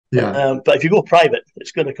Yeah. But if you go private,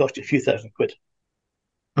 it's going to cost you a few thousand quid.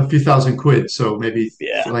 A few thousand quid, so maybe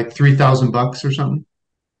Yeah, like $3,000 or something.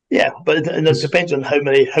 yeah, but it depends on how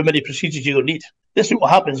many procedures you're going to need. This is what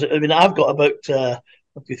happens. I mean, I've got about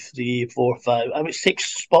 3, 4, 5, I mean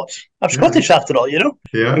 6 spots. I'm Yeah, Scottish after all, you know.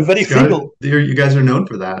 yeah. We're very frugal. You guys are known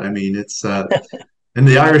for that. I mean, it's and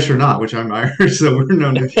the Irish are not, which I'm Irish, so we're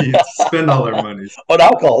known to spend all our money. On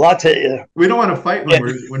alcohol, that's it. Yeah, We don't want to fight when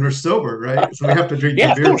yeah, we're sober, right? So we have to drink the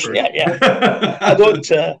yeah, of beer course. first. Yeah, yeah. I don't.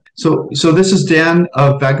 So this is Dan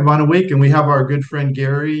of Vagabond Awake, and we have our good friend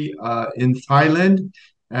Gary in Thailand,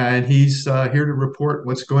 and he's here to report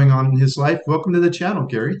what's going on in his life. Welcome to the channel,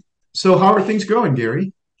 Gary. So how are things going,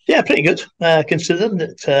 Gary? Yeah, pretty good. Considering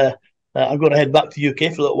that I'm going to head back to the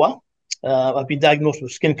UK for a little while. I've been diagnosed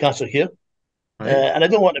with skin cancer here. Right, And I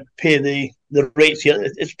don't want to pay the rates here.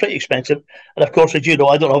 It's pretty expensive. And of course, as you know,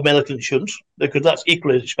 I don't have medical insurance because that's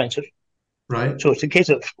equally as expensive. right, So it's a case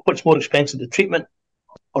of what's more expensive, the treatment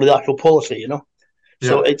or the actual policy, you know?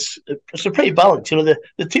 So yeah, it's a pretty balance. You know,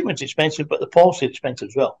 the treatment's expensive, but the policy is expensive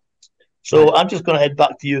as well. So right, I'm just going to head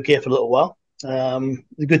back to the UK for a little while.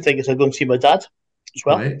 The good thing is I'm going to see my dad as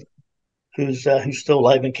well, right. who's still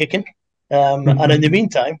alive and kicking. And in the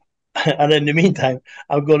meantime,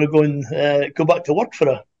 I'm going to go and go back to work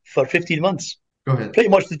for 15 months. Go ahead. Pretty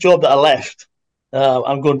much the job that I left,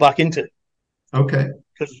 I'm going back into Okay.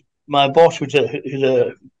 because my boss, who's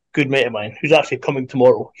a good mate of mine, who's actually coming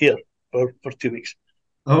tomorrow here for 2 weeks.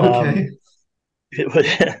 Okay.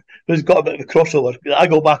 Who's got a bit of a crossover. I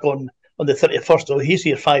go back on the 31st, so he's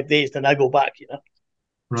here 5 days, then I go back, you know.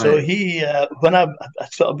 So Right. he, when I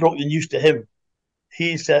sort of broke the news to him,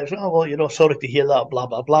 he says, "Oh well, you know, sorry to hear that, blah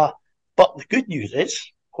blah blah. But the good news is,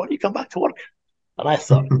 why don't you come back to work?" And I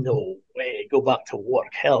thought, no way, go back to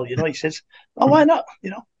work, hell, you know. He says, "Oh, why not?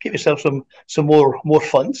 You know, give yourself some more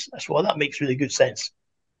funds." I said, "Well, that makes really good sense."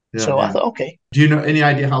 Yeah, So I yeah. thought, okay. Do you know any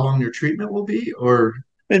idea how long your treatment will be, or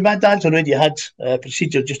I mean, my dad's already had a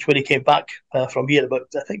procedure just when he came back from here about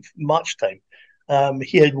I think March time.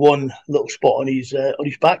 He had one little spot on his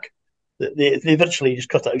back. They virtually just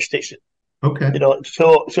cut it out, stitched it. okay? You know,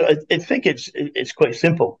 so I think it's quite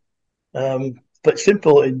simple. But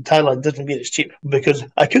simple in Thailand doesn't mean it's cheap because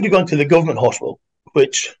I could have gone to the government hospital,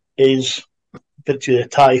 which is virtually a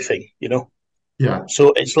Thai thing, you know. Yeah,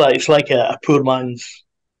 So it's like a poor man's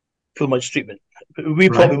treatment. We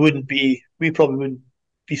right. probably wouldn't be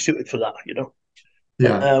suited for that, you know.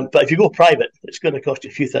 Yeah, But if you go private, it's going to cost you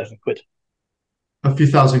a few thousand quid. a few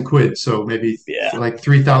thousand quid, so maybe Yeah, like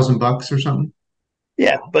 $3,000 or something.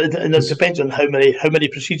 yeah, but it Just depends on how many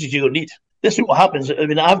procedures you're going to need. This is what happens. I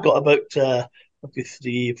mean, I've got about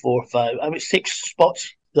 3, 4, 5, I mean 6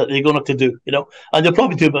 spots that they're going to have to do, you know, and they'll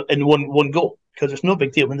probably do it in one go because it's no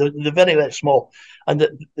big deal. I mean, they're very very small, and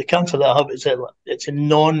the cancer that I have is it's a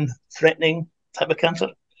non-threatening type of cancer.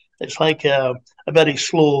 It's like a very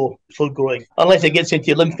slow growing. Unless it gets into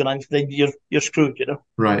your lymph glands, then you're screwed, you know.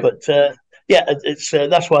 right. But yeah, it's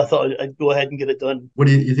that's why I thought I'd go ahead and get it done. What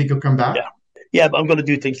do you think you'll come back? Yeah, yeah, but I'm going to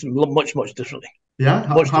do things much differently. Yeah.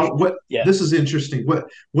 Much How differently. what? Yeah. This is interesting. What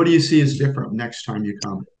do you see as different next time you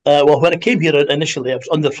come? Well, when I came here initially, I was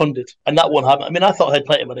underfunded, and that won't happen. I mean, I thought I had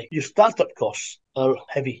plenty of money. Your startup costs are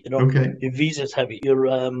heavy, you know. Okay. Your visa's heavy. Your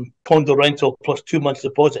condo rental plus 2 months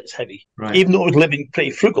deposit is heavy. Right. Even though I was living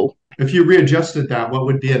pretty frugal. If you readjusted that, what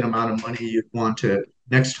would be an amount of money you'd want to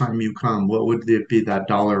next time you come? What would it be that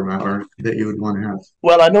dollar amount or that you would want to have?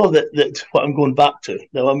 Well, I know that what I'm going back to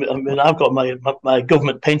now. I mean, I've got my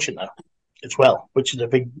government pension now as well, which is a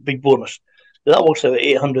big bonus. That works out at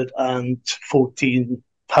 £814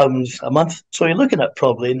 a month. So you're looking at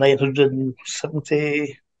probably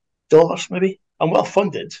 $970 maybe. I'm well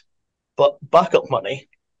funded, but backup money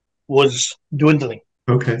was dwindling.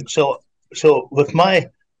 Okay. So with my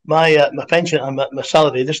pension and my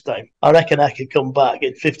salary this time, I reckon I could come back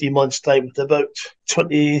in 15 months' time with about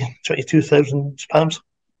 £22,000.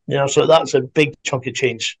 You know, so that's a big chunk of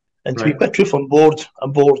change. And to be Right. quite truthful, I'm bored.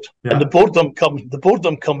 And Yeah. the boredom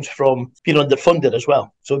comes from being underfunded as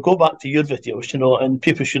well. So go back to your videos, you know, and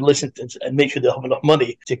people should listen to and make sure they have enough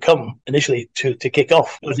money to come initially to kick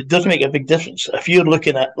off. Because it does make a big difference. If you're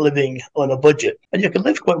looking at living on a budget, and you can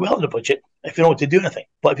live quite well on a budget if you don't want to do anything.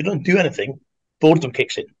 But if you don't do anything, boredom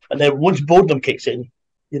kicks in. And then once boredom kicks in,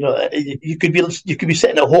 you know, you could be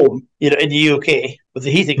sitting at home, you know, in the UK with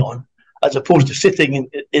the heating on, as opposed to sitting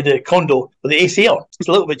in a condo with the AC on. It's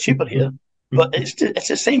a little bit cheaper here, but it's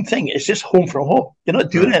the same thing. It's just home from home. You're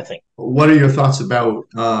not doing anything. What are your thoughts about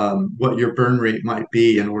what your burn rate might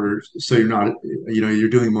be in order so you're not, you know, you're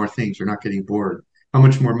doing more things, you're not getting bored? How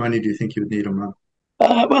much more money do you think you would need a month?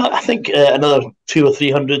 Well, I think another $200 or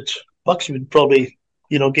 $300 would probably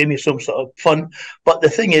give me some sort of fun. But the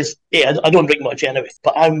thing is, I don't drink much anyway,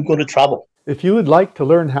 but I'm going to travel. If you would like to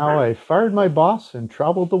learn how I fired my boss and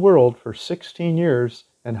traveled the world for 16 years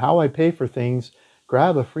and how I pay for things,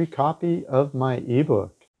 grab a free copy of my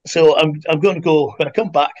ebook. So I'm going to go, when I come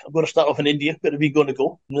back, I'm going to start off in India. Where are we going to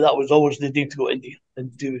go? That was always the dream, to go to India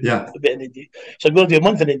and do a bit in India. So I'm going to do a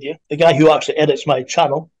month in India. The guy who actually edits my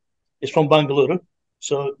channel is from Bangalore.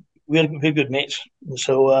 So we're good mates.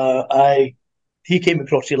 So he came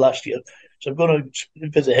across here last year. So I'm going to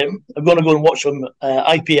visit him. I'm going to go and watch some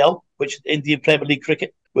IPL, which is Indian Premier League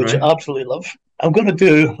cricket, which I absolutely love. I'll probably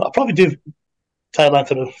do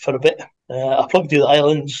Thailand for a bit. I'll probably do the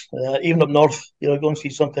islands, even up north, go and see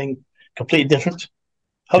something completely different.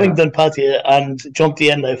 Having done Pattaya and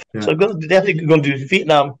𝗏𝗏 now. Yeah. So I'm definitely going to do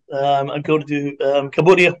Vietnam. I'm going to do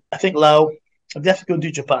Cambodia, I think Laos. I'm definitely going to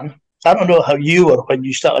do Japan. I don't know how you were when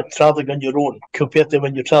you started traveling on your own compared to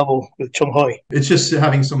when you travel with Chung Hoi. It's just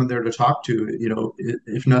having someone there to talk to,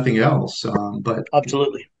 if nothing else. But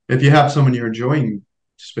absolutely, if you have someone you're enjoying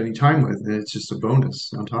spending time with, it's just a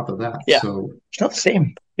bonus on top of that. Yeah, so it's not the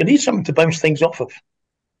same. You need something to bounce things off of.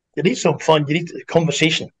 You need some fun. You need a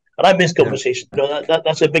conversation. And I miss conversation.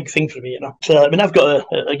 That's a big thing for me, So, I've got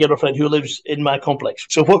a girlfriend who lives in my complex.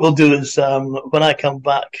 So what we'll do is, when I come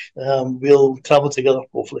back, we'll travel together,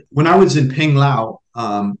 hopefully. When I was in Phang Lao,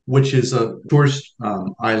 which is a tourist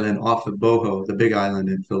island off of Boho, the big island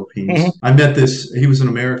in Philippines, I met he was an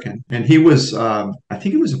American, and he was, I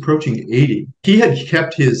think he was approaching 80. He had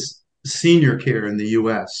kept his senior care in the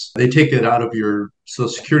U.S. They take it out of your Social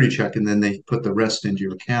Security check and then they put the rest into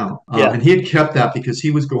your account. And he had kept that because he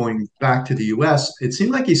was going back to the U.S. It seemed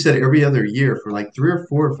like he said every other year for like 3 or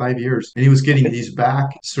 4 or 5 years. And he was getting these back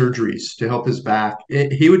surgeries to help his back.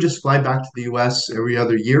 He would just fly back to the U.S. every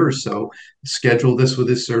other year or so, schedule this with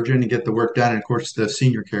his surgeon and get the work done. And of course, the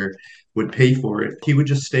senior care would pay for it. He would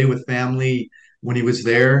just stay with family when he was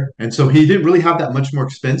there. And so he didn't really have that much more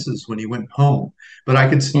expenses when he went home. But I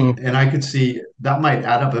could see that might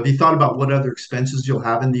add up. Have you thought about what other expenses you'll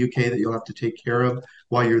have in the UK that you'll have to take care of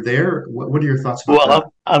while you're there? What are your thoughts about that?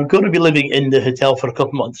 I'm going to be living in the hotel for a couple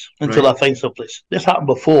of months until I find someplace. This happened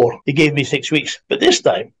before. He gave me 6 weeks. But this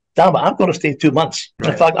time, damn it, I'm going to stay 2 months.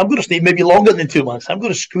 In fact, I'm going to stay maybe longer than 2 months. I'm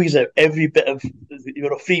going to squeeze out every bit of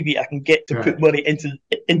freebie I can get to put money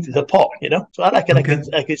into the pot. So I reckon I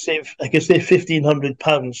could save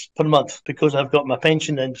 £1,500 per month because I've got my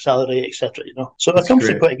pension and salary, etc. So it comes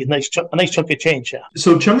to quite a nice chunk of change. Yeah.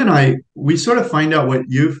 So Chung and I, we sort of find out what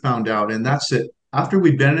you've found out, and that's it. After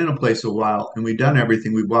we've been in a place a while and we've done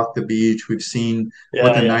everything, we've walked the beach, we've seen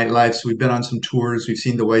what the nightlife's, we've been on some tours, we've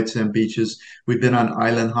seen the white sand beaches, we've been on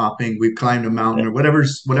island hopping, we've climbed a mountain or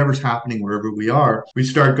whatever's happening wherever we are. We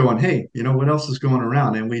start going, hey, what else is going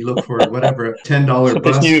around? And we look for whatever $10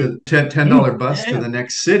 bus to the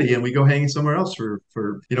next city, and we go hanging somewhere else for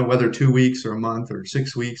whether 2 weeks or a month or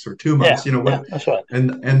 6 weeks or 2 months. That's right.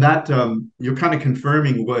 And that you're kind of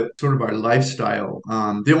confirming what sort of our lifestyle.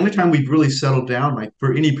 The only time we've really settled down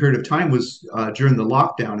for any period of time was during the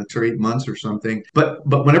lockdown. It's for 8 months or something. But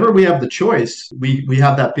whenever we have the choice, we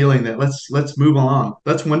have that feeling that let's move along.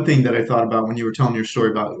 That's one thing that I thought about when you were telling your story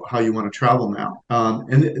about how you want to travel now.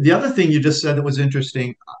 And the other thing you just said that was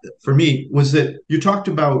interesting for me was that you talked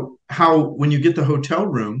about how when you get the hotel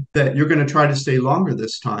room that you're going to try to stay longer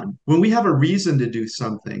this time. When we have a reason to do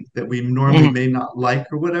something that we normally may not like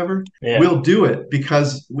or whatever, we'll do it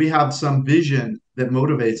because we have some vision that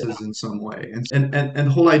motivates us in some way. And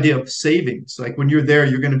the whole idea of savings, like when you're there,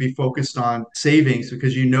 you're going to be focused on savings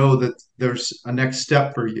because you know that there's a next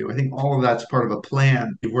step for you. I think all of that's part of a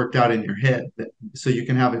plan you've worked out in your head so you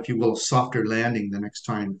can have, if you will, a softer landing the next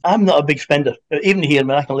time. I'm not a big spender. Even here,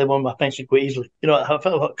 I can live on my pension quite easily. I've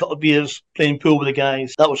had a couple of beers, playing pool with the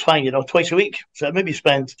guys. That was fine, twice a week. So I maybe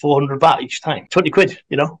spend 400 baht each time, 20 quid,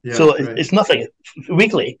 It's nothing.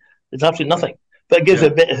 Weekly, it's absolutely nothing. But it gives a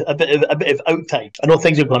bit of out time. I know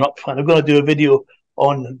things have gone up, and I'm going to do a video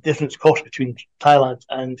on difference cost between Thailand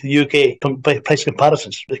and the UK price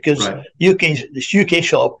comparisons because this UK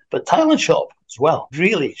shop, but Thailand shop as well,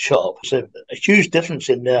 really sharp. It's a huge difference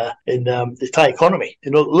in the Thai economy.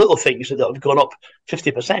 Little things that have gone up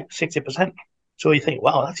 50%, 60%. So you think,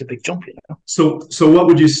 wow, that's a big jump. So what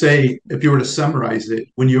would you say if you were to summarize it?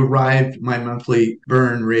 When you arrived, my monthly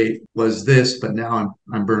burn rate was this, but now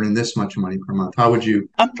I'm burning this much money per month. How would you?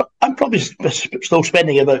 I'm probably still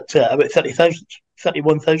spending about 30,000,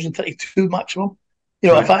 31,000, 32 maximum.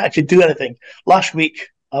 If I actually do anything. Last week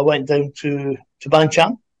I went down to Ban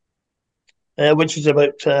Chan, which is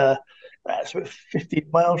about 15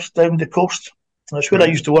 miles down the coast. That's where I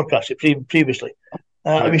used to work actually previously.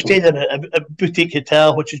 We stayed in a boutique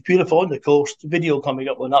hotel, which is beautiful on the coast. Video coming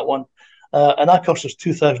up on that one. And that cost us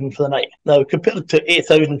 2,000 for the night. Now, compared to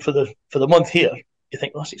 8,000 for the month here, you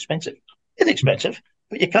think, well, that's expensive. It's expensive,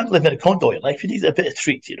 but you can't live in a condo your life. You need a bit of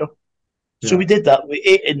treat, you know. Yeah. So we did that. We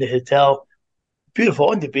ate in the hotel, beautiful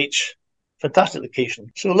on the beach, fantastic location.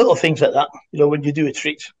 So little things like that, you know, when you do a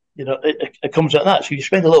treat, you know, it comes out of that. So you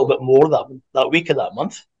spend a little bit more that week or that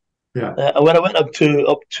month. Yeah. And when I went up to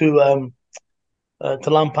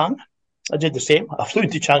Lampang, I did the same. I flew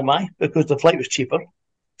into Chiang Mai because the flight was cheaper.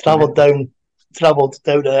 Travelled down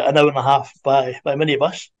an hour and a half by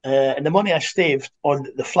minibus, and the money I saved on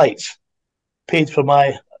the flights paid for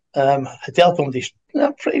my hotel accommodation.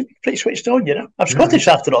 I'm pretty switched on, you know. I'm Scottish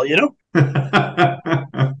after all, you know.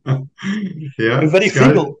 Yeah, I'm very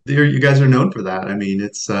frugal. You guys are known for that. I mean,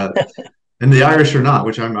 it's and the Irish are not,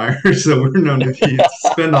 which I'm Irish, so we're known to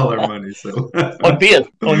spend all our money. So on beer,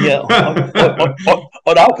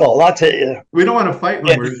 on alcohol. That's it. Yeah. We don't want to fight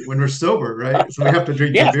when we're sober, right? So we have to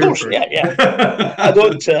drink the beer first. Yeah. I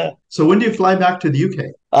don't. So when do you fly back to the UK?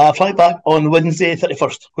 I fly back on Wednesday,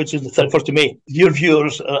 31st, which is the 31st of May. Your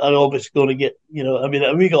viewers are obviously going to get, you know, I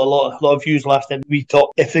mean, we got a lot of views last time we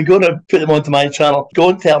talked. If they're going to put them onto my channel, go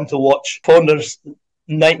and tell them to watch Founder's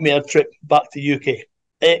nightmare trip back to UK.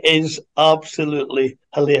 It is absolutely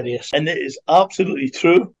hilarious, and it is absolutely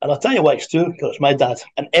true. And I'll tell you why it's true, because it's my dad.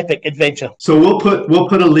 An epic adventure. So we'll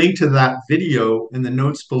put a link to that video in the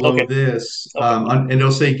notes below this, and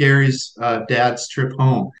it'll say Gary's dad's trip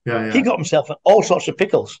home. Yeah. He got himself in all sorts of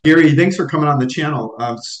pickles. Gary, thanks for coming on the channel,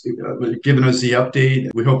 giving us the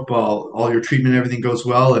update. We hope all your treatment, everything goes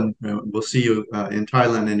well, and we'll see you in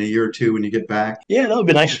Thailand in a year or two when you get back. Yeah, that would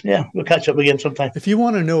be nice. Yeah, we'll catch up again sometime. If you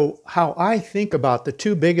want to know how I think about the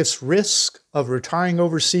two biggest risks of retiring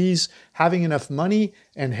overseas, having enough money,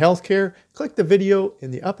 and healthcare, click the video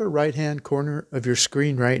in the upper right-hand corner of your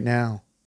screen right now.